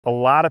A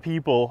lot of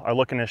people are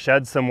looking to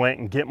shed some weight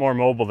and get more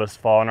mobile this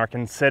fall and are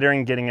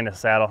considering getting into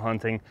saddle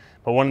hunting.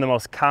 But one of the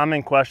most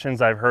common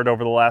questions I've heard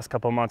over the last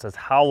couple of months is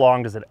how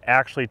long does it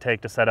actually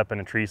take to set up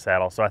in a tree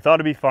saddle? So I thought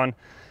it'd be fun.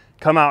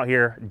 Come out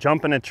here,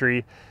 jump in a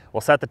tree.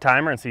 We'll set the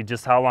timer and see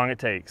just how long it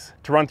takes.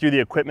 To run through the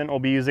equipment we'll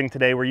be using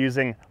today, we're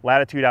using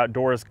Latitude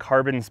Outdoors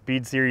Carbon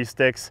Speed Series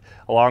sticks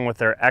along with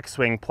their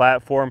X-Wing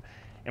platform.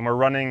 And we're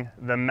running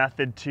the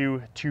Method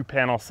 2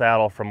 two-panel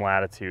saddle from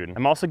Latitude.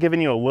 I'm also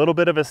giving you a little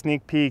bit of a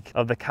sneak peek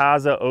of the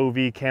Kaza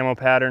OV camo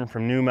pattern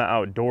from Numa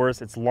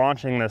Outdoors. It's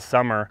launching this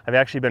summer. I've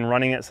actually been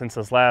running it since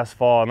this last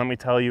fall, and let me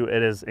tell you,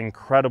 it is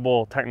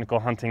incredible technical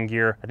hunting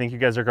gear. I think you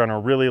guys are gonna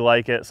really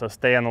like it, so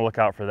stay on the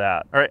lookout for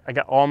that. All right, I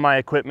got all my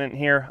equipment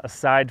here.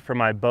 Aside from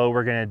my bow,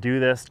 we're gonna do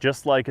this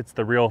just like it's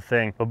the real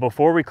thing. But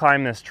before we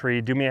climb this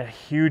tree, do me a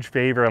huge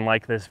favor and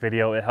like this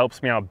video. It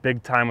helps me out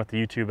big time with the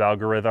YouTube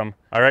algorithm.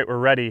 All right, we're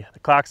ready. The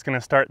clock's gonna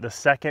start the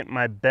second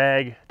my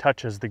bag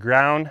touches the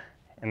ground,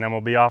 and then we'll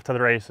be off to the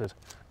races.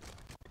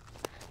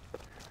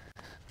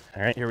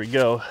 All right, here we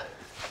go.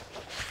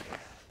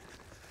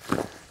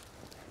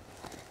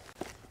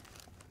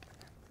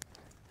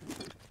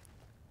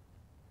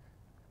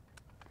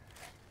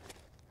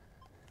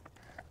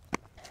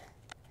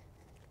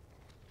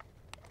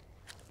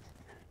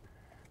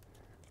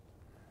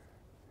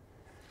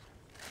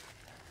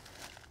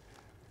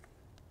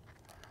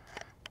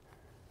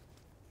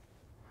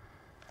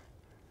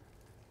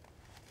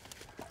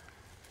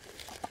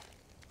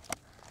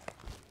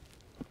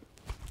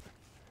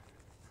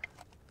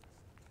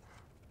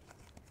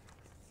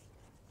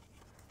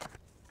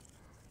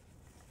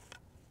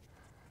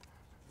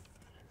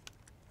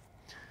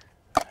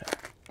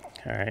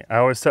 All right, I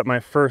always set my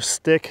first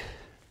stick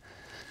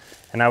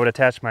and I would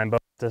attach my bow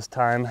this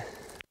time.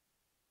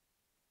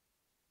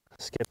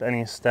 Skip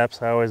any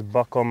steps. I always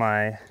buckle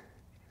my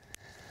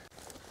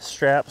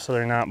straps so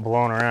they're not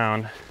blown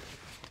around.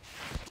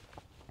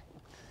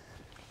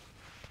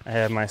 I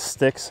have my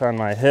sticks on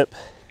my hip.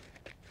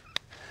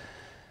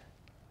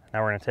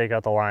 Now we're gonna take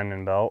out the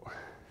lineman belt.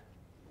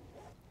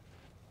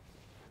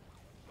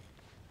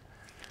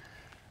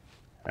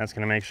 That's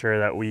gonna make sure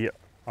that we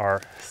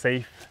are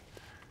safe.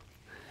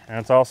 And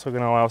it's also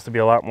going to allow us to be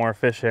a lot more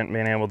efficient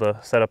being able to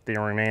set up the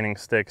remaining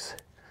sticks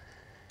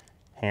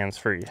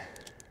hands-free.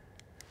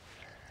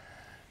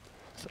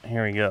 So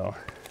here we go.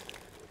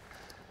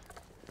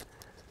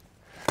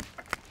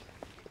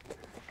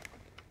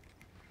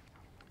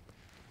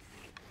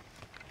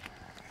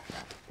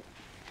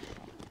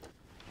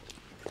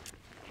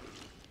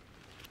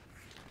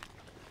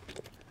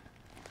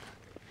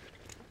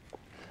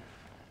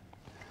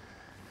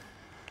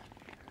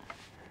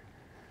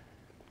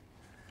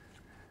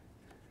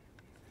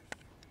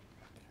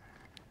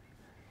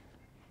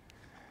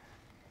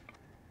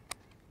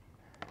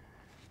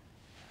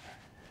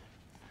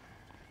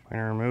 I'm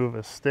going to remove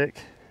a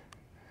stick.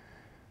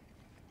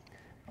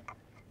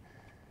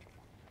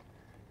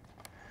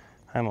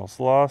 I almost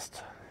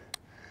lost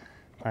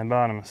my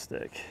bottom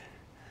stick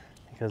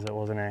because it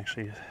wasn't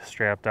actually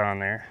strapped on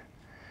there.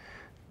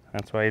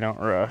 That's why you don't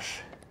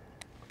rush.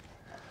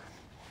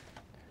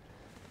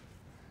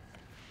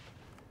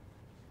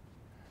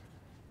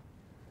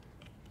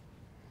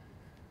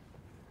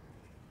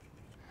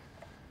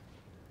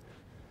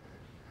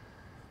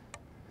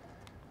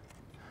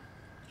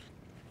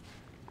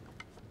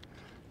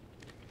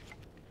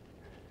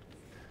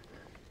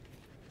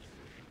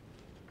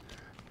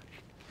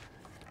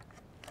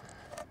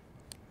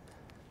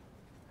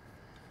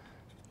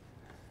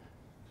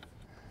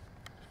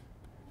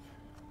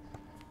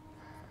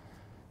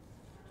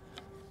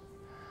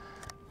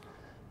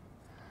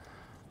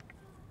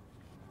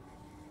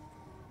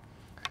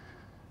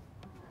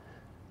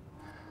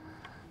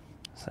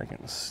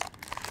 Second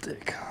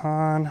stick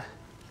on.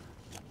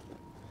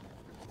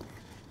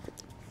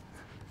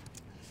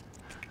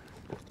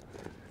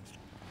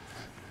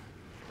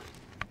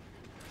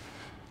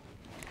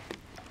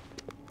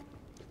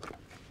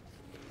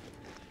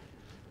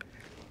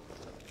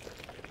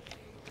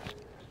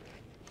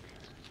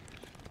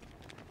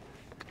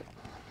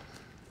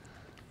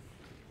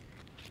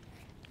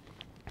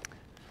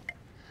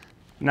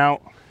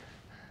 Now,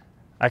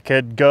 I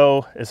could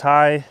go as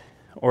high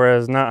or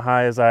as not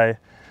high as I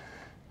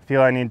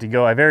feel I need to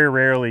go. I very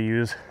rarely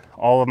use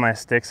all of my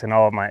sticks and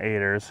all of my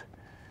aiders.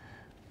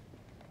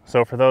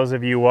 So for those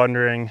of you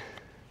wondering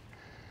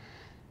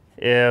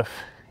if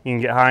you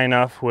can get high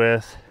enough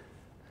with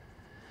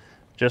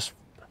just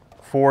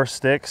 4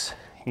 sticks,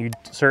 you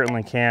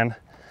certainly can.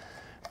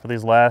 For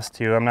these last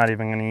two, I'm not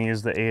even going to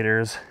use the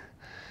aiders.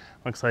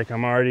 Looks like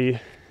I'm already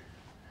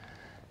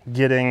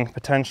getting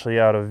potentially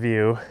out of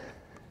view.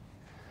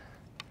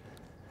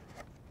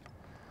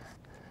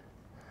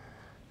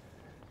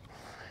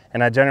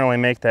 And I generally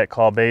make that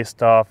call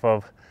based off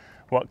of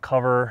what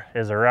cover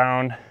is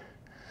around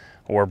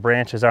or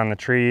branches on the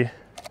tree.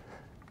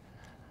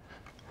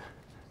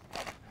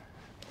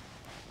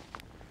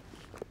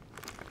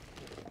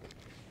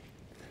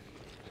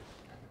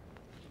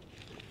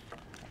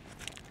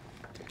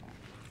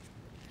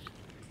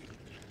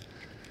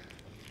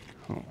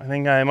 I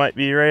think I might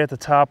be right at the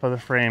top of the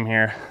frame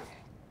here.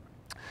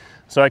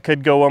 So I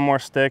could go one more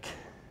stick.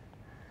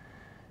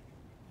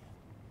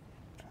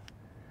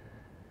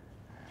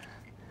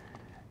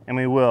 And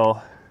we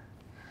will.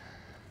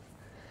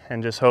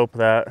 And just hope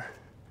that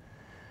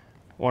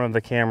one of the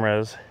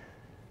cameras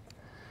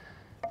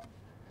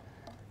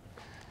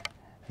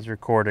is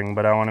recording,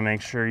 but I want to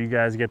make sure you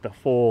guys get the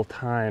full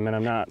time and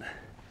I'm not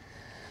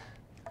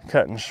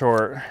cutting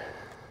short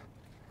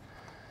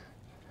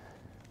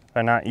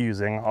by not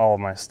using all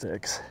of my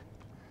sticks.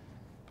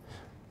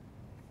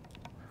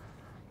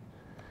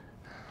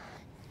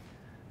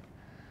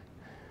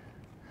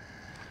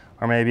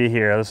 Or maybe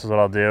here, this is what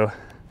I'll do.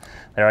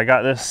 There, I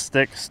got this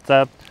stick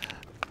I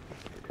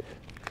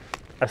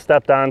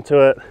stepped onto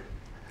it.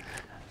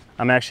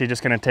 I'm actually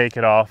just gonna take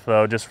it off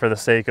though, just for the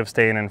sake of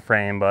staying in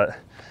frame, but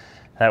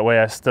that way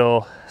I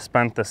still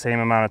spent the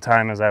same amount of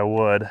time as I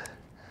would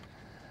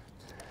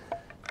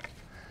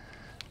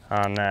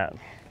on that.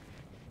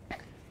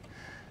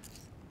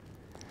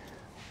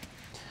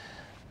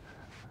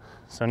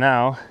 So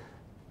now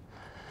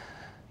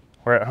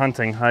we're at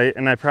hunting height,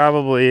 and I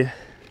probably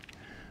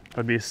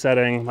would be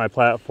setting my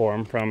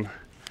platform from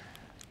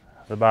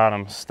the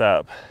bottom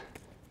step.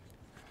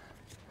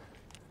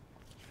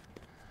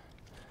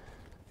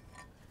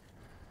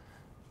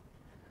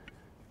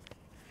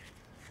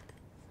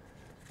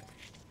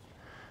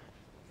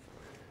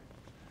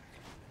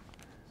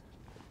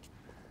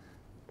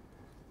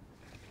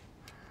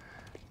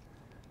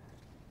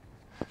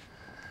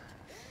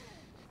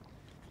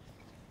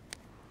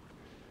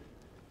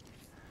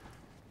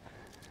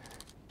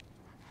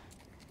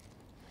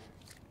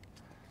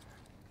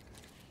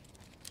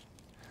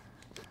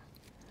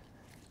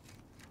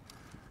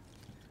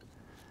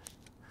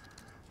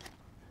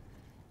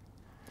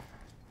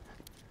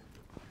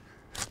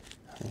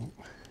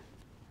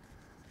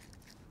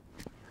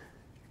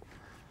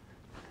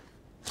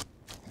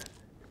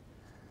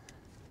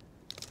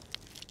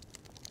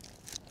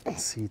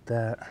 Seat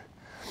that.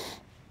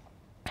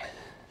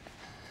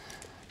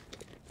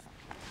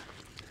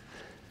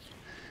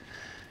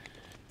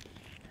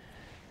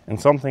 And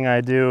something I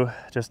do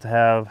just to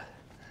have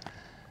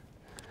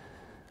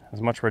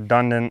as much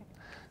redundant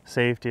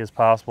safety as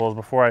possible is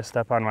before I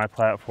step on my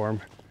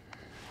platform,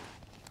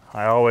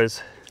 I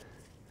always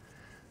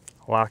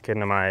lock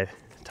into my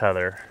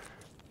tether.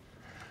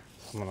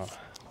 So I'm gonna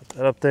put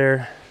that up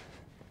there.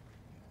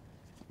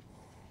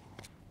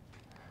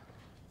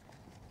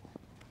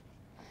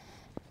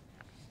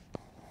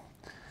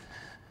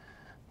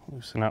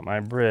 Loosen up my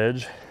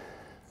bridge.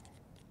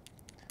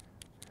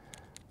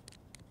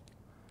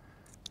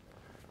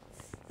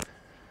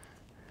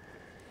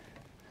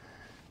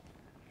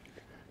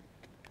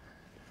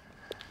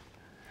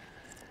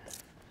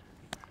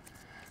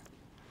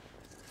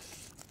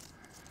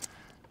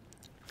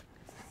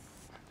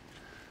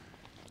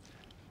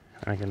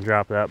 I can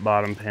drop that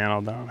bottom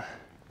panel down.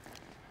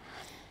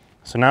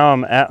 So now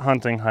I'm at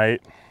hunting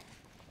height.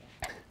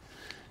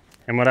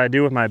 And what I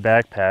do with my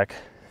backpack,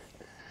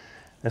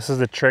 this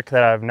is a trick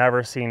that I've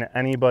never seen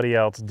anybody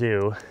else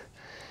do.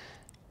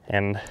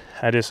 And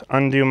I just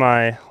undo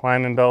my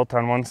lineman belt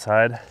on one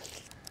side,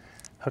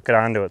 hook it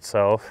onto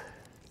itself.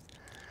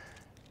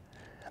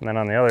 And then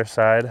on the other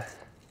side,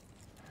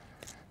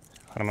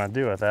 what I'm gonna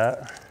do with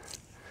that,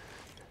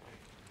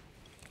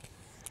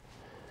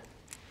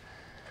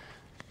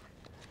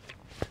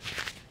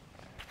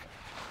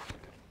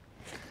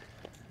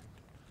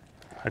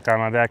 hook on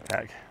my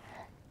backpack.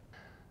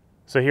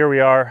 So here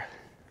we are.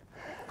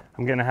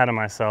 I'm getting ahead of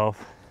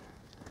myself.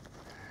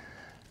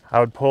 I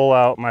would pull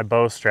out my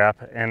bow strap,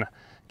 and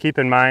keep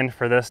in mind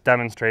for this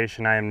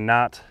demonstration, I am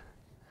not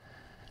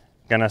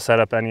gonna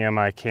set up any of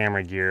my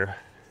camera gear.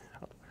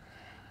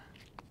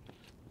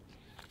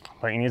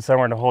 But you need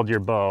somewhere to hold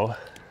your bow.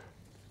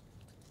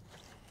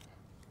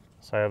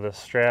 So I have this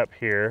strap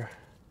here.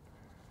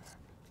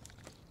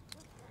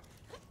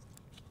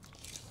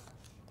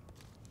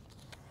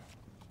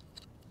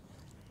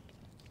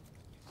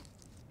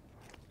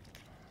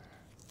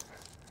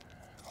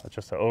 It's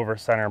just an over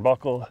center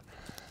buckle.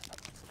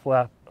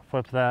 Flip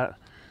that.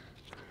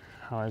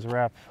 I always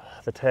wrap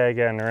the tag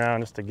end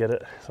around just to get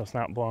it so it's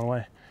not blown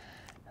away.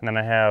 And then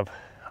I have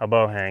a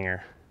bow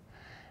hanger.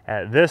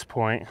 At this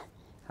point,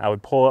 I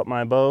would pull up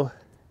my bow,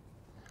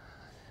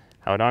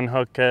 I would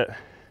unhook it,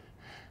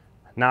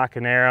 knock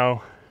an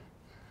arrow,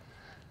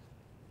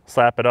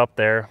 slap it up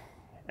there,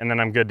 and then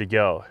I'm good to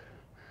go.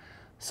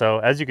 So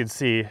as you can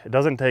see, it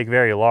doesn't take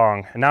very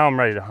long, and now I'm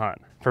ready to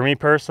hunt. For me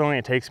personally,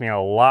 it takes me a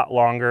lot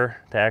longer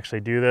to actually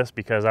do this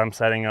because I'm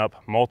setting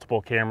up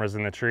multiple cameras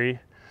in the tree.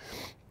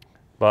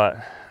 But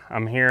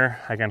I'm here,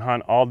 I can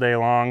hunt all day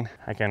long.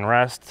 I can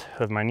rest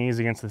with my knees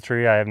against the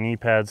tree. I have knee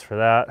pads for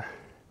that.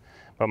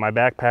 But my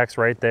backpack's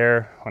right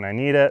there when I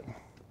need it.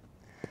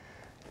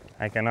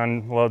 I can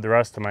unload the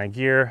rest of my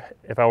gear.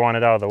 If I want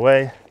it out of the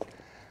way,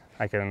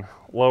 I can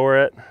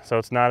lower it so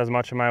it's not as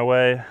much in my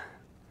way.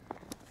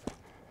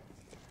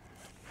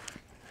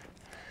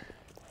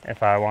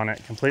 If I want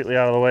it completely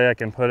out of the way, I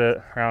can put it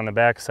around the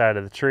back side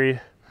of the tree.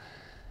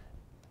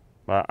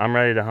 Well, I'm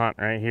ready to hunt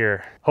right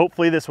here.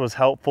 Hopefully this was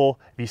helpful.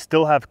 If you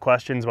still have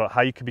questions about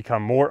how you could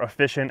become more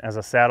efficient as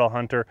a saddle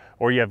hunter,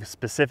 or you have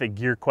specific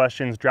gear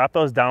questions, drop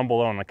those down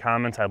below in the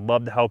comments. I'd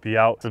love to help you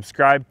out.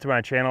 Subscribe to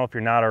my channel if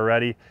you're not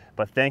already.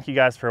 But thank you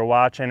guys for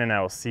watching, and I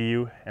will see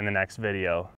you in the next video.